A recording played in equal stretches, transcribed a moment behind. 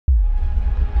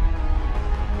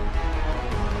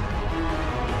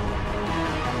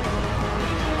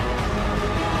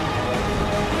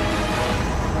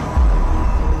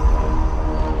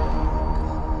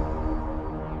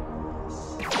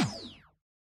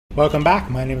Welcome back,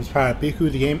 my name is Pirate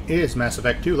Biku. The game is Mass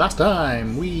Effect 2. Last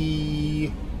time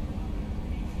we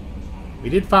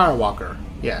did Firewalker,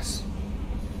 yes.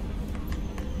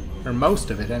 Or most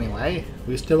of it anyway.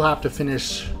 We still have to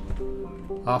finish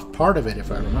off part of it if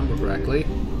I remember correctly.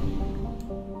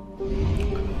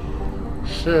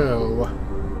 So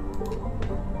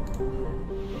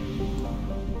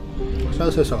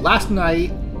last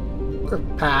night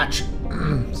patch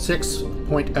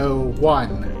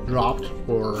 6.01 dropped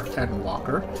for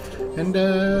Endwalker, and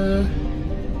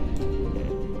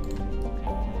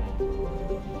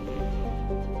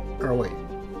or wait,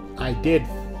 I did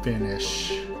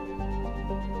finish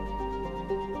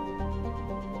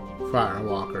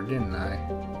Firewalker, didn't I?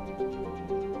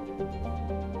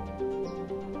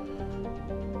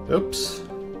 Oops.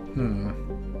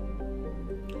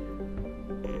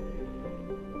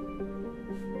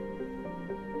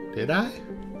 Did I?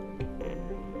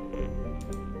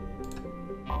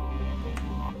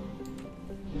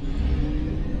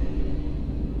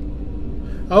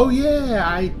 Oh yeah,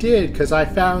 I did, because I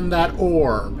found that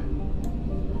orb.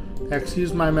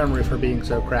 Excuse my memory for being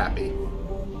so crappy.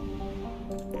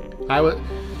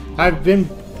 I've been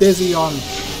busy on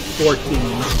 14.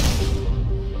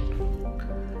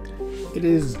 It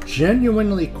is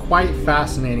genuinely quite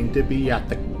fascinating to be at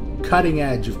the cutting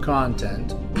edge of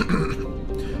content.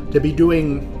 To be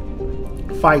doing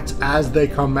fights as they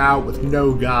come out with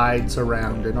no guides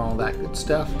around and all that good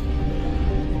stuff.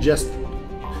 Just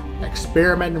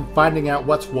experimenting, finding out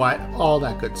what's what, all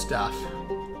that good stuff.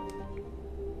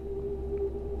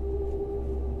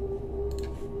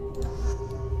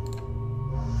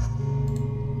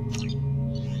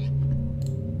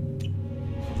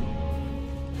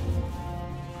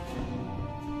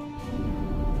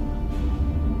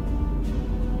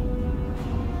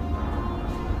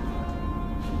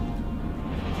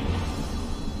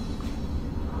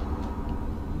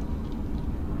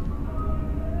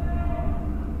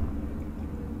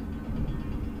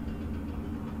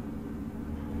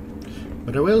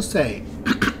 But I will say,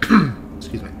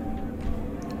 excuse me,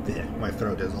 yeah, my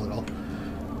throat is a little,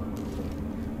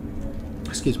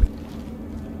 excuse me.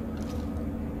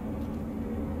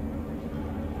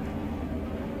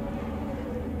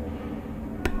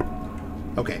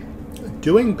 Okay,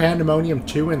 doing Pandemonium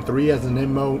 2 and 3 as an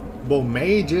immobile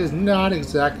mage is not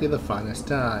exactly the funnest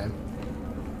time.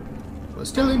 But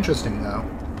still interesting though.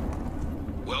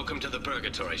 Welcome to the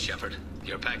Purgatory, Shepard.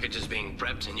 Your package is being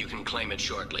prepped and you can claim it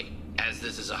shortly. As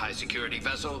this is a high-security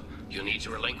vessel, you'll need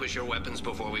to relinquish your weapons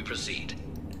before we proceed.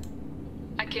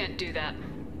 I can't do that.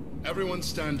 Everyone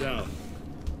stand down.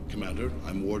 Commander,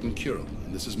 I'm Warden Kirill,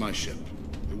 and this is my ship.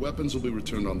 Your weapons will be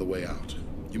returned on the way out.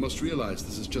 You must realize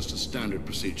this is just a standard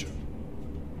procedure.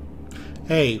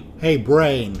 Hey,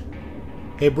 Brain.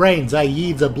 Hey, Brain,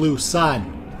 Zaid's a blue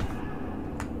sun.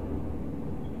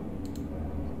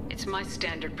 It's my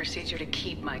standard procedure to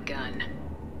keep my gun.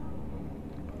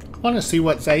 I want to see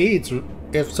what Zaid's,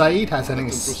 if Zaid has Let anything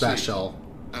them proceed. special.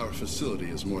 Our facility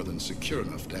is more than secure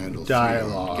enough to handle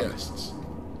Dialogue. 3 armed guests.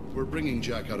 We're bringing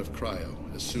Jack out of cryo.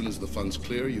 As soon as the funds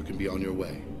clear, you can be on your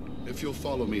way. If you'll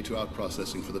follow me to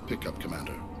out-processing for the pickup,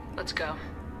 Commander. Let's go.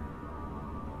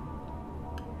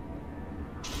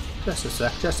 Just a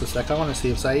sec. I want to see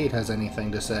if Zaid has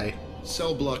anything to say.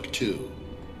 Cell Block 2.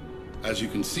 As you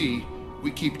can see,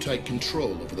 we keep tight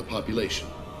control over the population.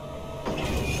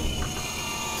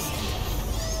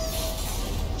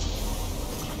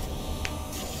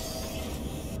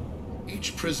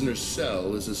 Each prisoner's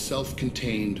cell is a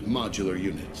self-contained modular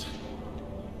unit.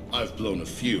 I've blown a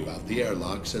few out the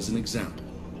airlocks as an example.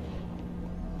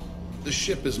 The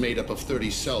ship is made up of 30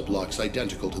 cell blocks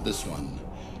identical to this one.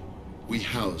 We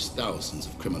house thousands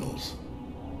of criminals.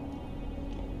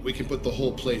 We can put the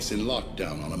whole place in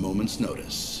lockdown on a moment's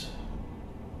notice.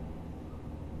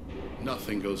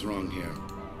 Nothing goes wrong here.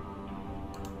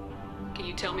 Can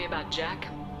you tell me about Jack?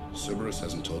 Cerberus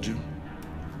hasn't told you?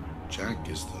 Jack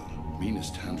is the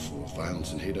meanest handful of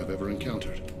violence and hate I've ever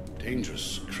encountered.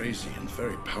 Dangerous, crazy, and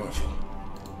very powerful.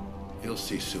 You'll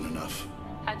see soon enough.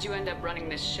 How'd you end up running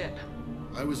this ship?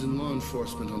 I was in law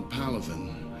enforcement on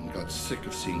Palaven and got sick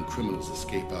of seeing criminals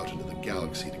escape out into the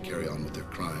galaxy to carry on with their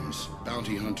crimes.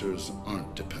 Bounty hunters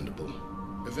aren't dependable.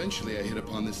 Eventually I hit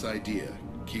upon this idea.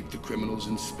 Keep the criminals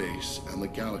in space and the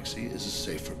galaxy is a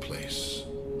safer place.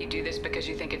 You do this because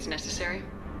you think it's necessary?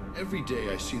 Every day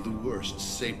I see the worst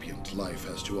sapient life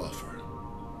has to offer.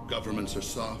 Governments are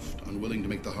soft, unwilling to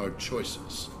make the hard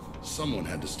choices. Someone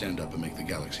had to stand up and make the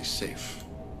galaxy safe.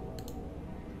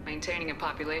 Maintaining a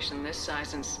population this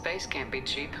size in space can't be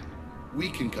cheap. We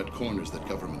can cut corners that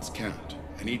governments can't,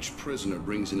 and each prisoner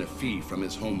brings in a fee from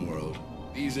his homeworld.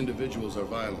 These individuals are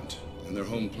violent, and their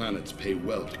home planets pay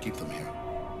well to keep them here.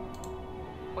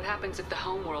 What happens if the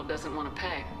homeworld doesn't want to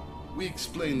pay? We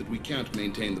explain that we can't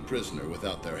maintain the prisoner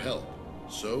without their help,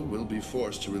 so we'll be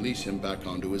forced to release him back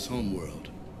onto his homeworld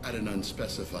at an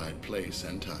unspecified place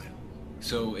and time.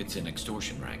 So it's an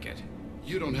extortion racket.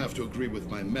 You don't have to agree with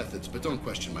my methods, but don't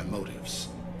question my motives.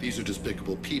 These are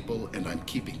despicable people, and I'm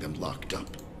keeping them locked up.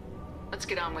 Let's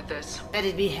get on with this. Bet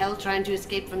it'd be hell trying to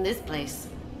escape from this place.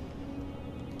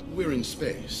 We're in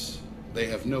space. They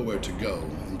have nowhere to go,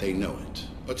 and they know it.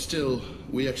 But still,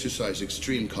 we exercise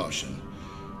extreme caution.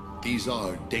 These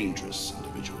are dangerous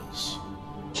individuals.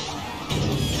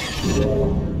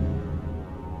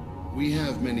 We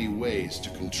have many ways to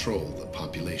control the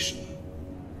population.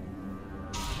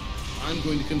 I'm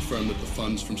going to confirm that the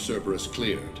funds from Cerberus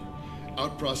cleared.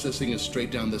 Out-processing is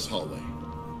straight down this hallway.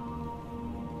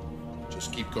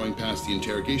 Just keep going past the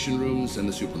interrogation rooms and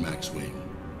the Supermax wing.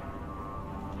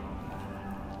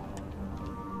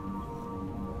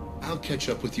 I'll catch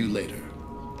up with you later,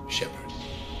 Shepard.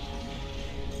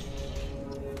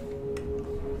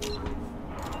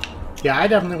 Yeah, I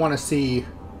definitely want to see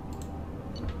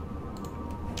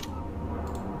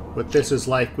what this is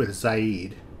like with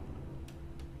Zaid.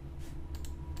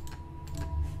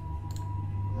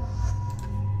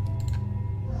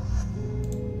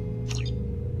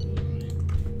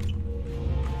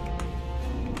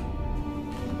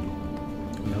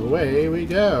 And away we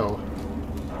go.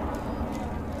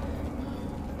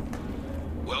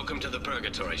 Welcome to the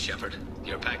Purgatory, Shepard.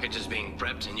 Your package is being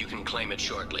prepped and you can claim it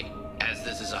shortly. As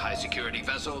this is a high-security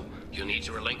vessel, you'll need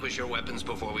to relinquish your weapons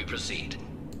before we proceed.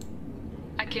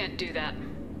 I can't do that.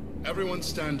 Everyone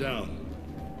stand down.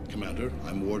 Commander,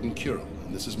 I'm Warden Kuril,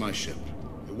 and this is my ship.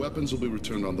 Your weapons will be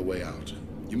returned on the way out.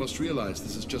 You must realize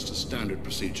this is just a standard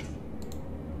procedure.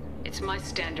 It's my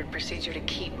standard procedure to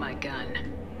keep my gun.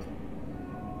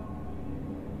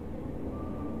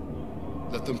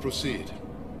 Let them proceed.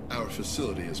 Our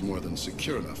facility is more than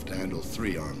secure enough to handle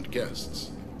 3 armed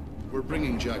guests. We're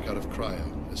bringing Jack out of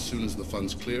cryo. As soon as the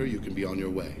funds clear, you can be on your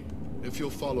way. If you'll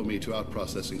follow me to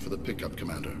out-processing for the pickup,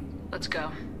 Commander. Let's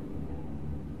go.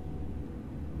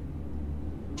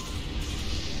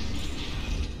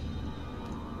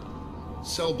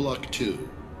 Cell Block 2.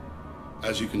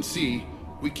 As you can see,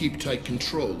 we keep tight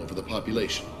control over the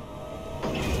population.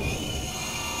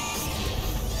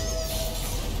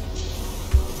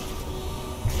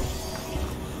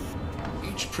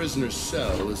 Each prisoner's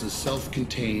cell is a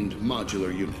self-contained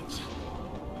modular unit.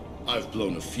 I've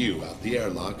blown a few out the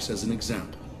airlocks as an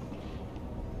example.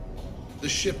 The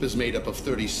ship is made up of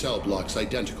 30 cell blocks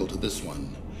identical to this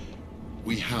one.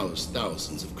 We house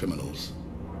thousands of criminals.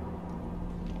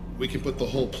 We can put the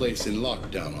whole place in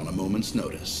lockdown on a moment's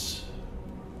notice.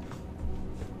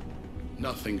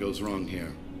 Nothing goes wrong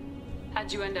here.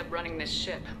 How'd you end up running this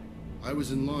ship? I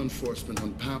was in law enforcement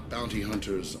when bounty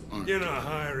hunters aren't. You're not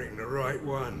hiring the right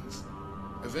ones.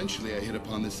 Eventually I hit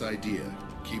upon this idea.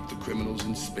 Keep the criminals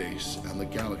in space, and the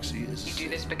galaxy is You do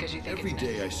this because you think Every it's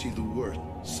day I see the word.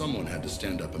 Someone had to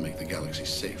stand up and make the galaxy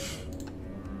safe.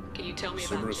 Can you tell me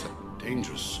about Cerberus Jack?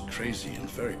 dangerous, crazy, and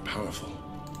very powerful.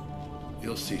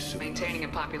 You'll see soon. Maintaining a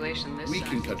population this We size.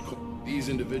 can cut. These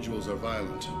individuals are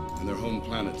violent, and their home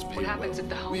planets pay What happens well. if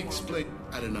the home We world- explain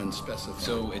at an unspecified.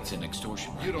 So it's an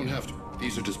extortion racket. You don't have to.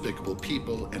 These are despicable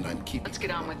people, and I'm keeping. Let's get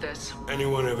on with this.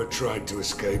 Anyone ever tried to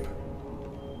escape?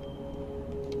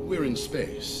 We're in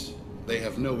space. They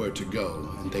have nowhere to go,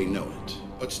 and they know it.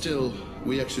 But still,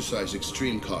 we exercise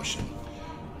extreme caution.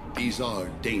 These are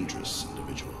dangerous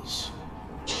individuals.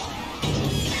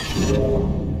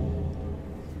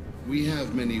 We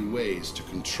have many ways to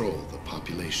control the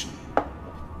population.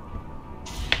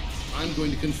 I'm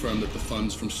going to confirm that the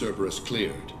funds from Cerberus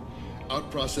cleared.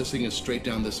 Out-processing is straight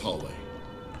down this hallway.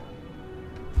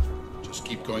 Just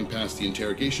keep going past the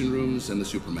interrogation rooms and the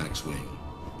Supermax wing.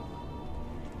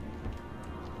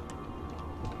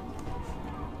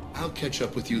 I'll catch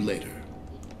up with you later,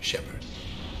 Shepard.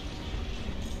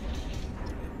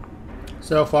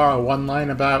 So far, one line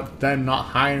about them not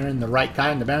hiring the right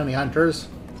kind of bounty hunters.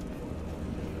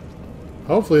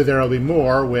 Hopefully there will be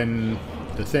more when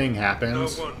the thing No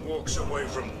happens. one walks away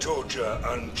from torture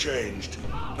unchanged.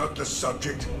 Not the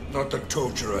subject, not the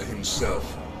torturer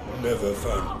himself. Never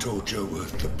found torture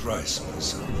worth the price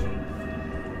myself.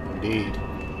 Indeed.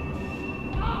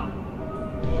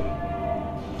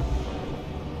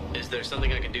 Is there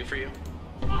something I can do for you?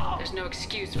 There's no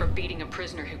excuse for beating a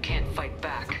prisoner who can't fight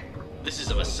back. This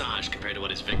is a massage compared to what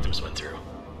his victims went through.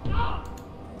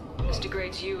 This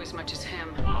degrades you as much as him.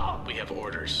 We have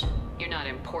orders. You're not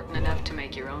important enough to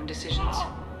make your own decisions.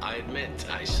 I admit,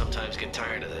 I sometimes get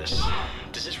tired of this.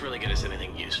 Does this really get us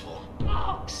anything useful?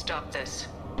 Stop this.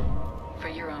 For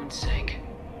your own sake.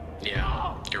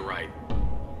 Yeah, you're right.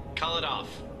 Call it off.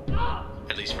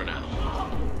 At least for now.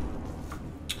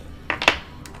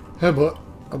 Oh boy.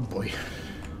 Oh boy.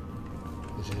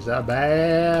 This is a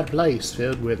bad place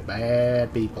filled with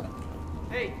bad people.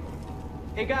 Hey!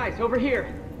 Hey guys, over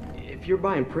here! If you're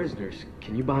buying prisoners,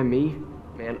 can you buy me?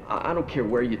 Man, I don't care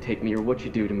where you take me or what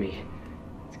you do to me.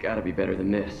 It's gotta be better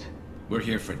than this. We're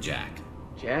here for Jack.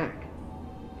 Jack?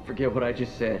 Forget what I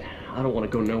just said. I don't want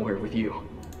to go nowhere with you.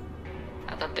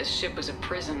 I thought this ship was a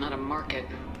prison, not a market.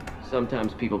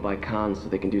 Sometimes people buy cons so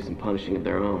they can do some punishing of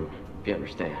their own, if you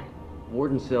understand.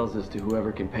 Warden sells this to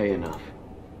whoever can pay enough.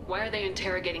 Why are they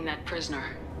interrogating that prisoner?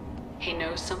 He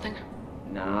knows something?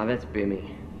 Nah, that's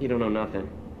Bimmy. He don't know nothing.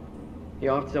 He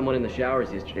offed someone in the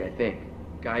showers yesterday, I think.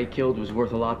 Guy he killed was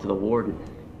worth a lot to the warden.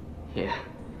 Yeah,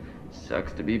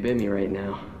 sucks to be Bimmy right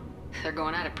now. They're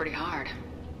going at it pretty hard.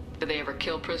 Did they ever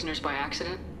kill prisoners by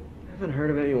accident? I haven't heard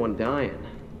of anyone dying.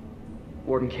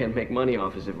 Warden can't make money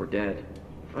off us if we're dead.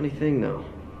 Funny thing, though.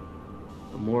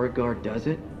 The more a guard does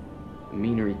it, the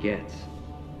meaner he gets.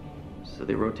 So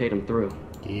they rotate him through.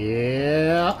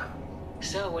 Yeah.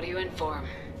 So, what are you in for?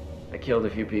 I killed a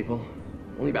few people.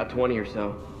 Only about 20 or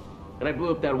so. And I blew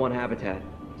up that one habitat.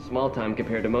 Small time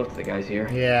compared to most of the guys here.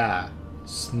 Yeah.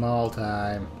 Small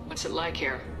time. What's it like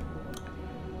here?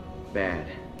 Bad.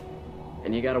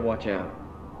 And you gotta watch out.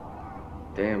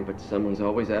 Damn, but someone's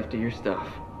always after your stuff.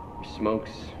 Your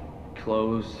smokes,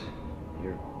 clothes,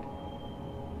 your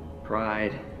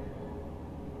pride.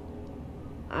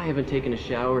 I haven't taken a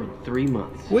shower in 3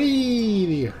 months.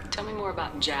 Whee! Tell me more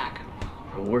about Jack.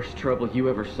 The worst trouble you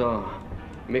ever saw.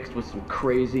 Mixed with some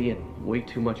crazy and way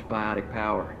too much biotic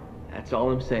power. That's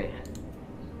all I'm saying.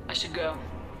 I should go.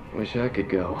 Wish I could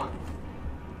go.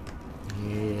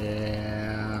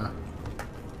 Yeah.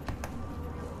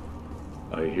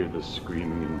 I hear the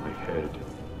screaming in my head.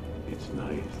 It's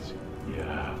nice.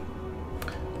 Yeah.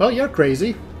 Well, you're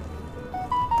crazy.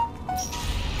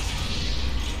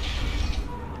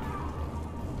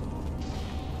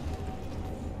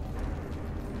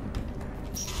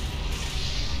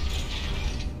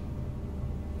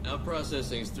 Now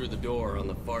processing's through the door on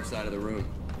the far side of the room.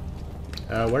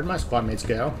 Where'd my squad mates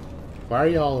go? Why are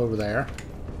you all over there?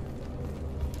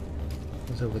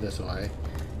 It's over this way.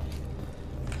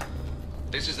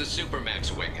 This is the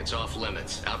Supermax wing. It's off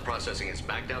limits. Out processing is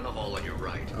back down the hall on your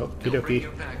right. Okie They'll bring dokie.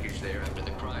 your package there after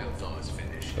the cryo thaw is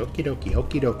finished. Okie dokie,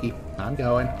 okie dokie. I'm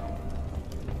going.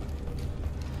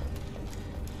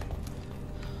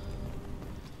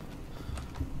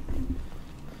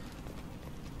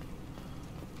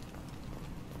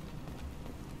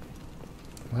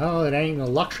 Well, it ain't a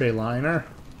luxury liner.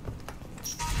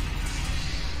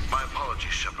 My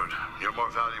apologies, Shepard. You're more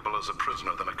valuable as a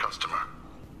prisoner than a customer.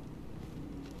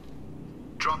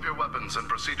 Drop your weapons and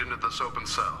proceed into this open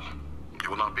cell. You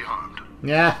will not be harmed.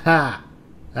 Aha!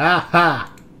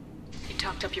 Aha! You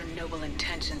talked up your noble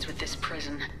intentions with this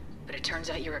prison, but it turns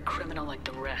out you're a criminal like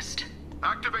the rest.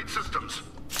 Activate systems.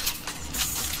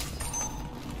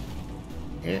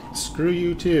 Screw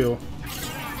you too.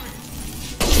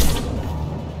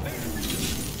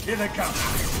 Here they come.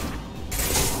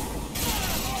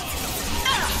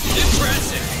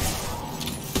 Impressive!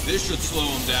 This should slow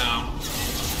him down.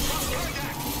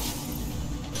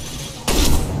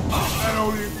 That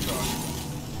old gun.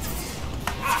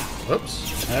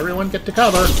 Whoops. Everyone get to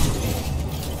cover.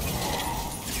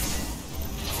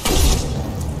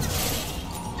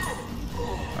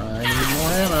 I need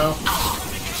more ammo.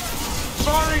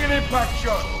 Firing an impact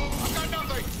shot. I got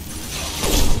nothing.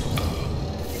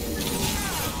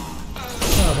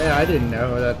 Oh, hey, I didn't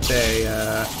know that they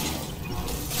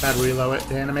had reload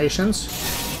animations.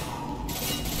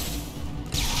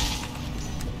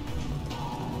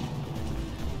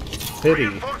 Pity.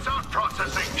 Reinforce out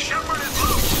processing. Shepard is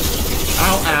loose.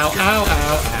 Ow, ow, ow,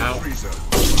 ow, ow. Freezer.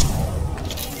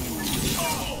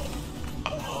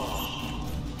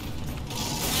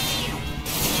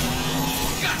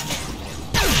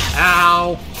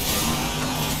 Ow!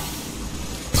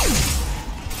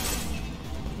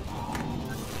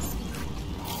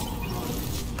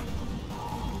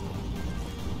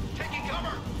 Taking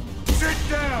cover. Sit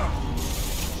down.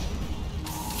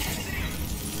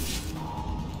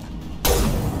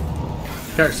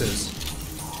 Curses.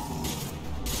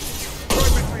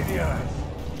 Right between the eyes.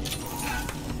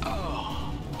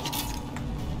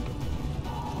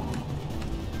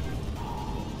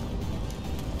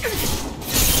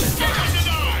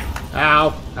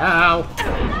 Ow, ow,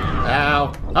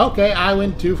 ow. Okay, I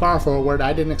went too far forward.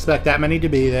 I didn't expect that many to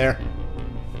be there.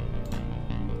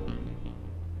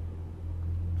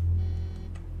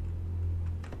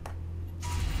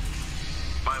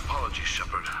 apologies,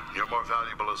 Shepard. You're more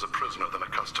valuable as a prisoner than a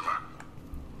customer.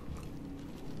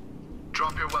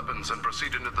 Drop your weapons and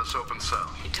proceed into this open cell.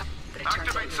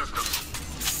 Activate systems.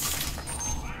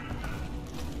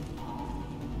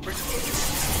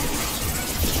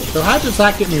 So how does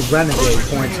that get me renegade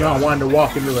points when I wanted to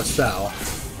walk into a cell?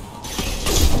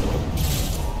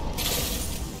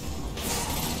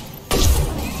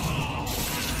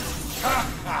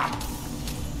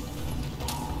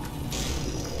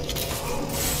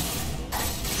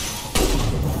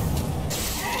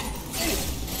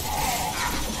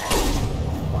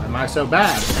 Why am I so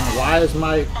bad? And why is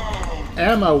my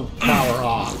ammo power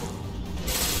off?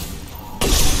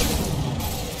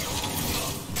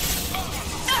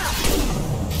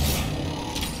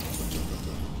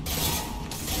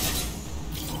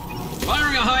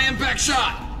 Firing a high-impact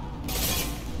shot!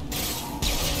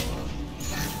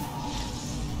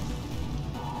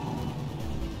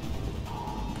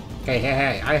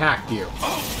 Hey, I hacked you.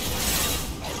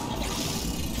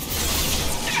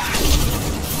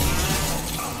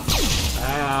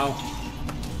 Ow.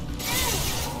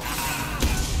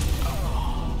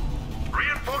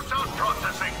 Reinforced out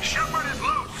processing. Shepard is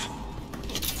loose.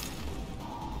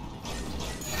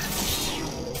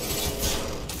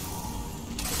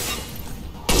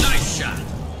 Nice shot!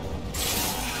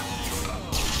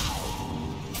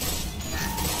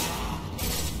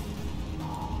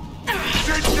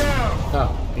 Sit down!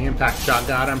 Oh, the impact shot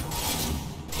got him.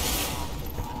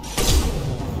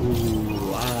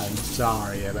 Ooh, I'm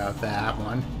sorry about that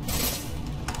one.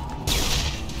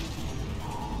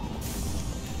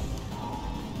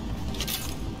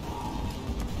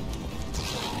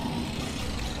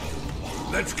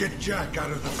 Let's get Jack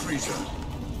out of the freezer.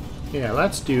 Yeah,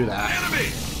 let's do that. Enemy!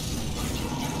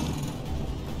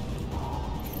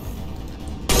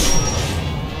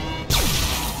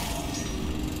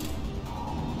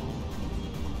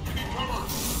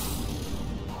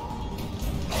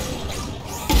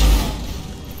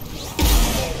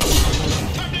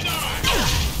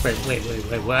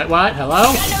 Wait, what?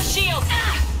 Hello? Got no shield.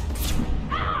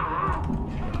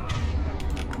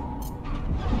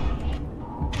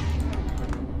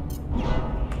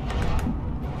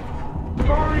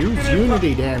 Use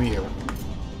Unity, damn you.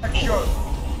 Action!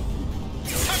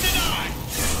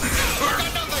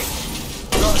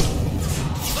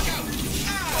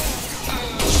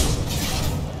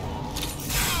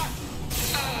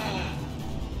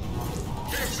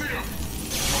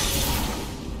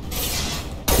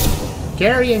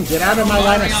 Carrion, get out of my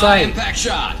line of Firing a sight. high-impact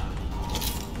shot!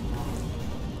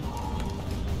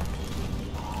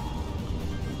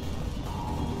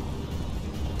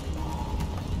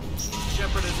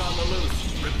 Shepard is on the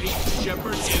loose. Repeat,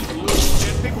 Shepard is loose.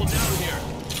 Get people down here.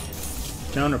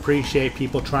 Don't appreciate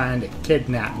people trying to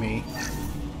kidnap me.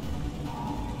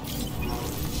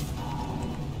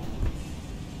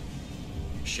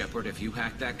 Shepard, if you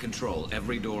hack that control,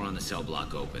 every door on the cell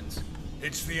block opens.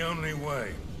 It's the only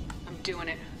way. I'm doing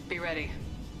it. Be ready.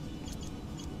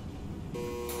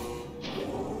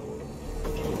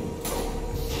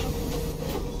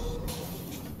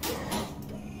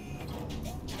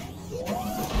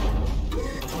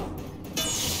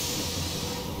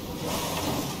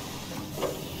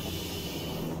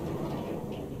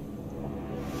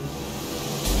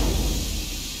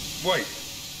 Wait.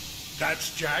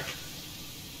 That's Jack?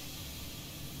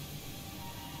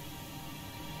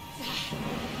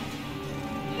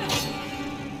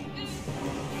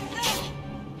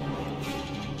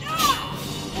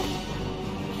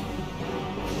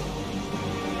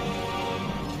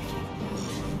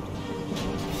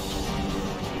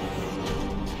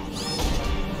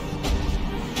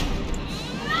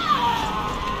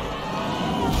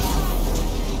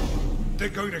 They're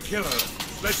going to kill her.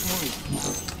 Let's move.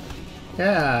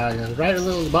 Yeah, right, a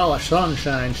little ball of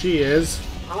sunshine she is.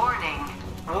 Warning.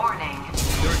 Warning.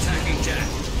 They're attacking Jack.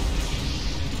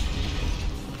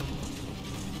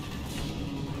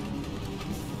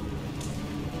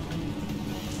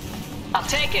 I'll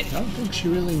take it. I don't think she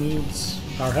really needs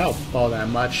our help all that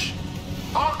much.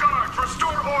 All guards,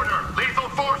 restore order. Lethal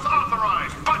force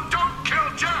authorized. But don't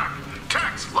kill Jack.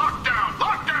 Tex, lock down.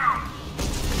 Lock down.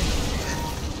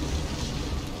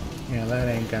 Yeah, that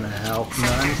ain't gonna help none.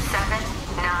 Sectors 7,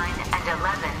 9, and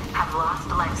 11 have lost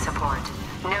life support.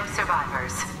 No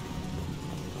survivors.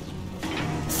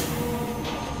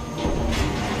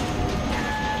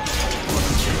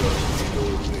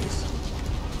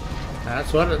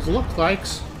 That's what it looks like.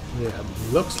 Yeah,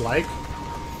 looks like.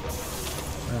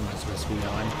 Where am I supposed to be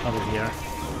going? Over here.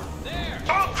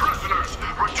 All prisoners,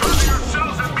 return to your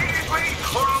cells immediately,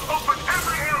 or I'll open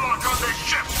every airlock on this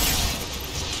ship.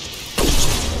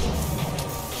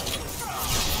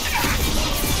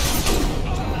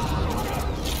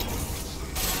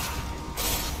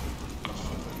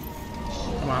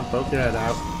 Poke your head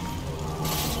out.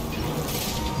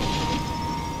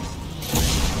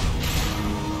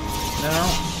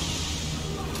 No.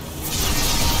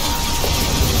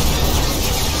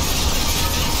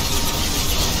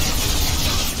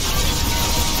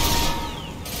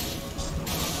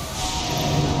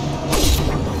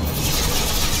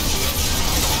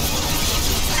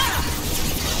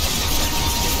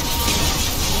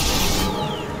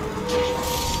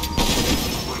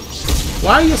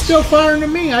 Why are you still firing at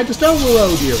me? I just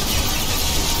overload you.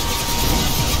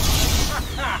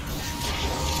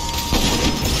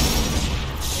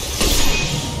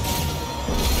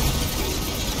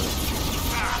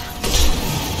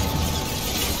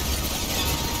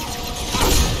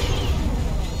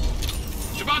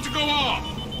 It's about to go off.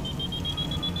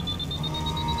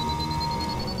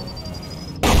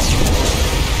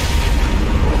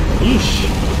 Yeesh.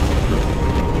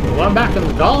 The one back in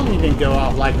the colony didn't go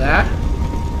off like that.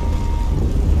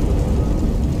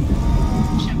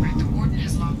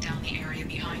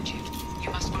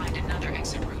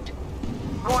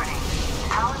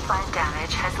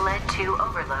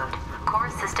 Overload. Core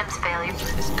systems failure.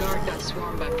 This guard got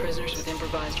swarmed by prisoners with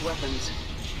improvised weapons.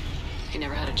 He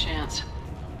never had a chance.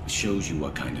 It shows you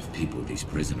what kind of people these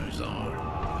prisoners are.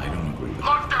 I don't agree with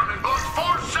that. Lockdown in blocks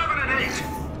 4, 7, and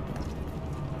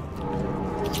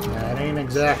 8. That ain't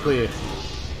exactly.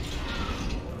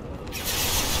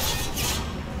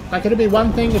 Like, it'd be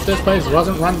one thing if this place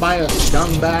wasn't run by a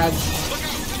scumbag,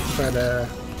 but the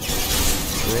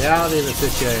reality of the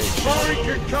situation.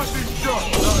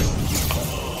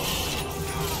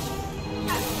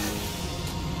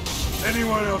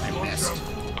 Anyone else want some?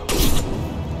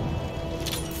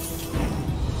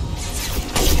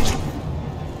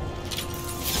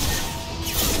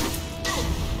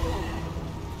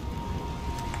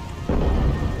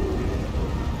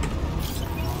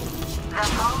 The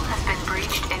hull has been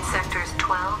breached in sectors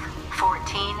 12,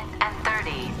 14, and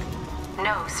 30.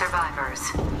 No survivors.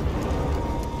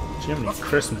 Jiminy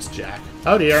Christmas, Jack.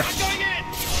 Oh dear.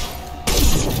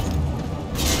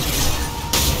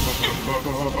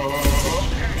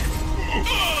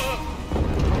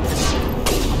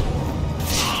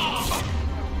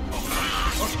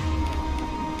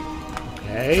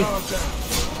 Okay.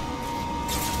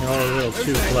 You're a little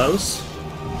too close.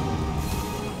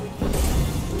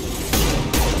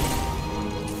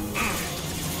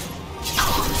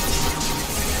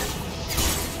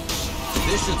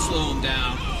 This should slow him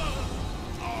down.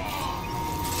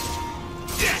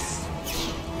 Yes!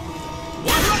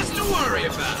 One less to worry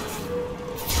about.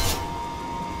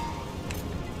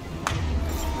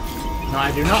 No,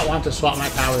 I do not want to swap my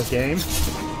powers game.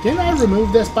 Didn't I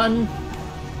remove this button?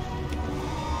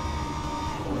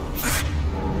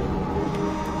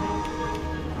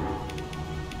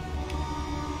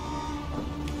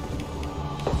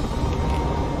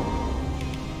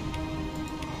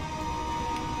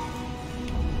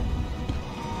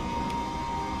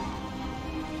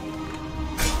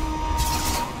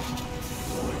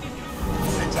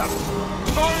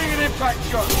 Firing an impact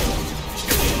shot!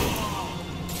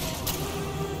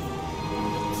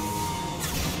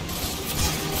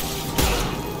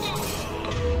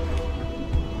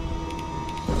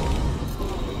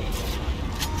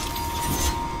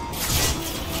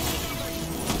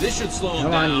 This should slow him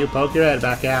Come down. on, you poke your head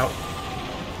back out.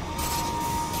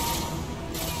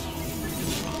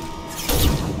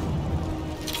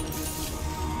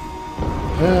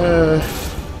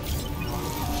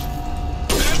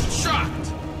 Shocked!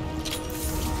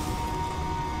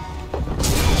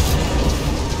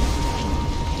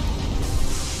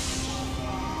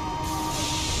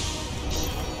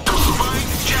 Find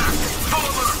Jack!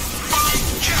 Over! Find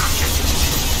Jack!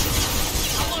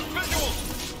 I want visuals!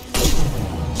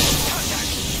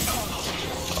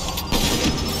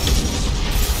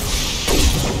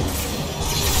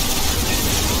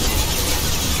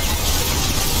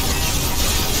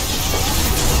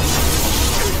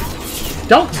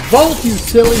 Don't vault, you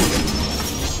silly!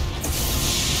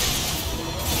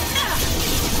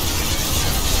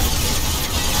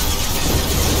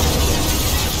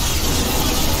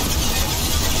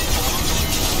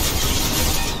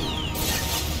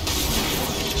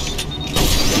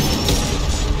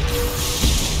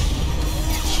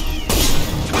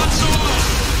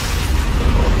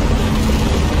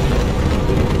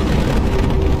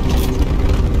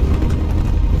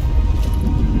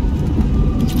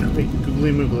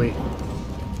 Googly moogly.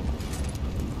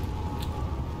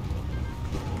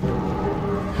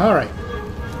 Alright.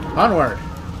 Onward.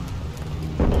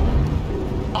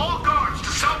 All guards to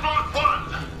cell block 1!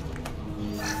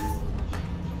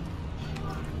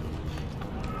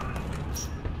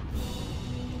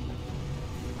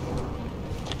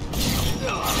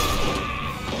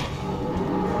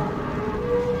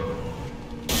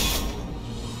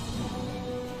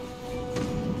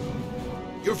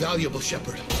 You're valuable,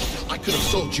 Shepard. I could have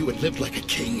sold you and lived like a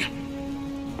king.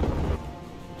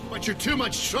 But you're too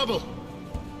much trouble.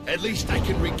 At least I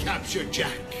can recapture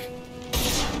Jack.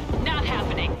 Not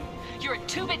happening. You're a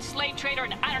two-bit slave trader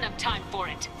and I don't have time for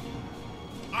it.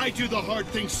 I do the hard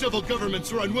things civil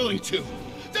governments are unwilling to.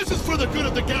 This is for the good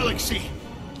of the galaxy.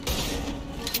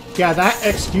 Yeah, that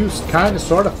excuse kind of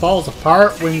sort of falls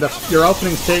apart when your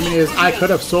opening statement is, I could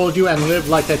have sold you and lived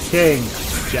like a king,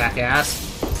 jackass.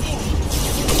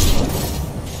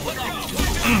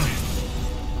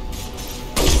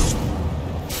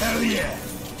 Hell yeah.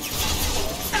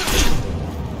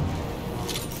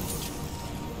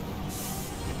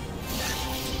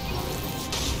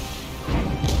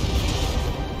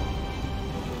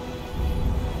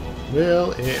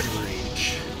 Will it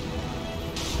reach?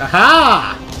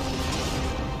 Aha!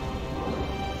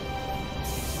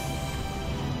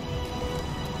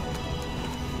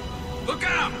 Look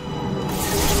out!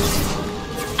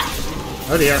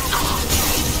 Oh dear.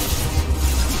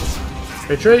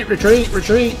 Retreat, retreat,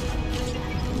 retreat!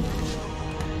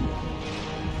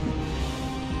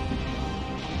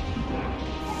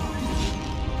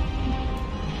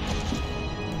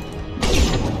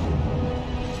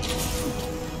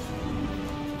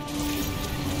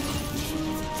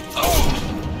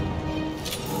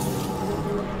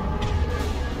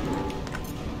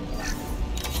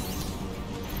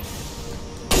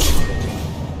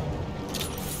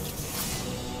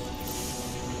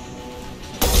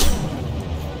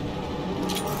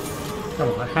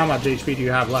 Come on, how much HP do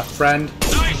you have left, friend?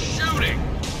 Nice shooting!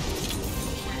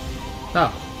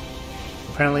 Oh.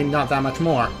 Apparently not that much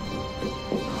more.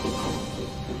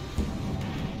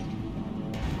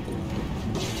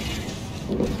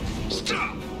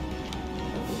 Stop!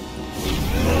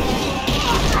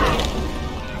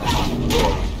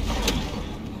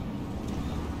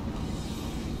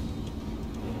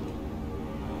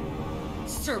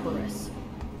 Cerberus.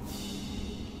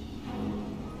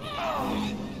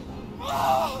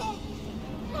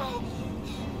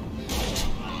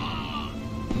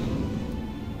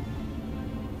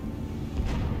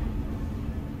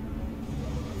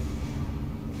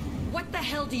 What the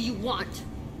hell do you want?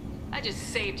 I just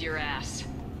saved your ass.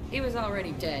 He was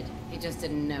already dead. He just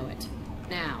didn't know it.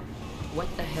 Now, what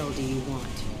the hell do you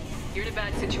want? You're in a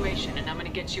bad situation and I'm gonna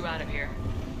get you out of here.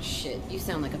 Shit, you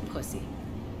sound like a pussy.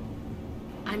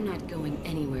 I'm not going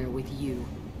anywhere with you.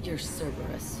 You're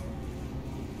Cerberus.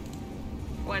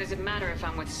 Why does it matter if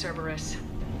I'm with Cerberus?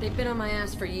 They've been on my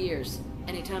ass for years.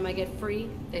 Anytime I get free,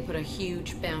 they put a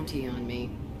huge bounty on me.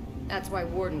 That's why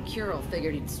Warden Curel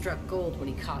figured he'd struck gold when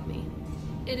he caught me.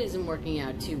 It isn't working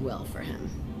out too well for him.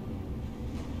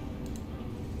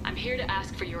 I'm here to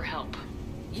ask for your help.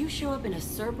 You show up in a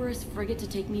Cerberus frigate to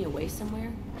take me away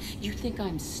somewhere? You think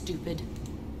I'm stupid?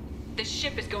 This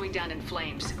ship is going down in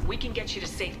flames. We can get you to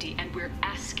safety, and we're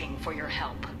asking for your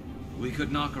help. We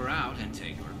could knock her out and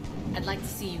take her. I'd like to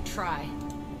see you try.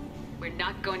 We're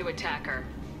not going to attack her.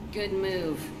 Good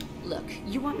move. Look,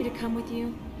 you want me to come with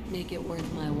you? Make it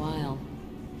worth my while.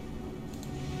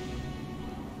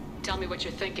 Tell me what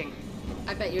you're thinking.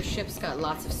 I bet your ship's got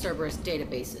lots of Cerberus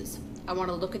databases. I want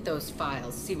to look at those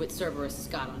files, see what Cerberus has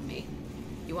got on me.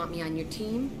 You want me on your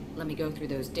team? Let me go through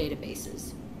those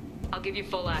databases. I'll give you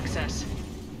full access.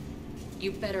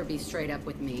 You better be straight up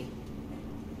with me.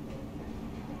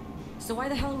 So why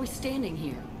the hell are we standing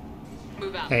here?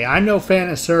 Move out. Hey, I'm no fan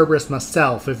of Cerberus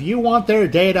myself. If you want their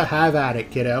data, have at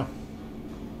it, kiddo.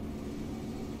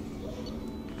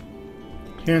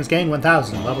 Clearance gain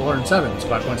 1000, level 107,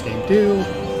 squad points gain 2.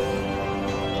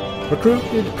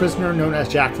 Recruited prisoner known as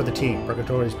Jack for the team.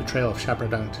 Purgatory's betrayal of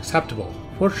Shepard unacceptable.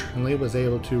 Fortunately, was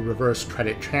able to reverse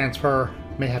credit transfer.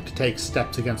 May have to take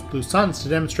steps against Blue Suns to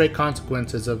demonstrate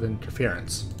consequences of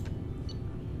interference.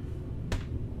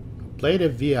 Blade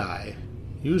of VI.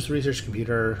 Use the research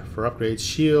computer for upgrades.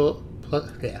 Shield plus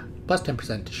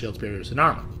 10% to shields, barriers, and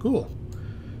armor. Cool.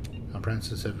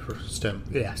 Comprehensive system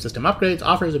upgrades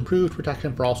offers improved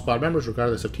protection for all squad members,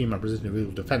 regardless of team members'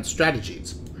 individual defense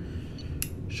strategies.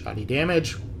 Shoddy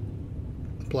damage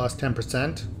plus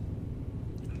 10%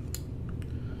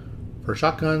 for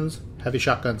shotguns, heavy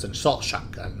shotguns, and assault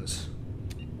shotguns.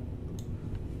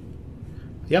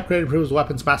 The upgrade improves the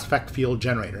weapon's mass effect field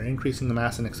generator, increasing the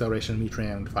mass and acceleration of each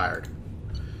round fired.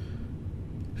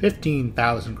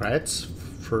 15,000 credits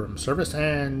from service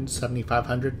and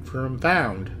 7,500 from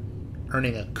found,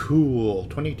 earning a cool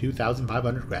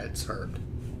 22,500 credits earned.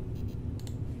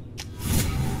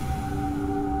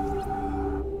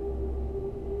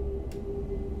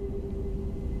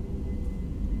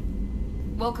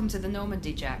 Welcome to the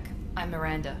Normandy, Jack. I'm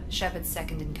Miranda, Shepard's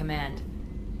second in command.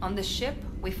 On this ship,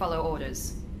 we follow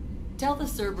orders. Tell the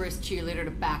Cerberus cheerleader to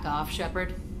back off,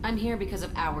 Shepard. I'm here because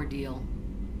of our deal.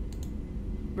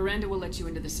 Miranda will let you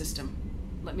into the system.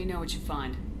 Let me know what you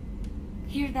find.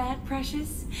 Hear that,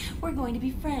 Precious? We're going to be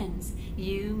friends.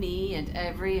 You, me, and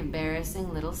every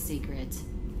embarrassing little secret.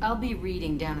 I'll be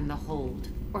reading down in the hold,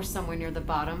 or somewhere near the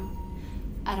bottom.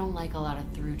 I don't like a lot of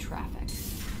through traffic.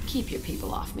 Keep your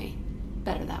people off me.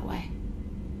 Better that way.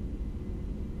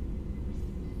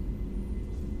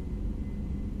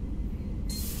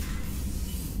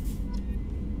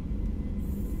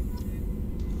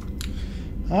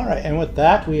 Alright, and with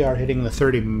that, we are hitting the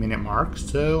 30-minute mark,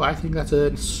 so I think that's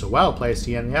a swell place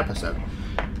to end the episode.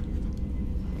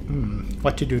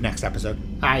 What to do next episode?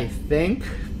 I think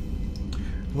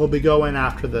we'll be going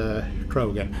after the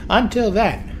Krogan. Until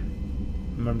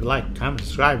then, remember to like, comment,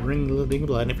 subscribe, ring the little ding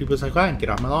bell, and if people say, "Get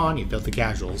off my lawn, you filthy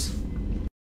casuals."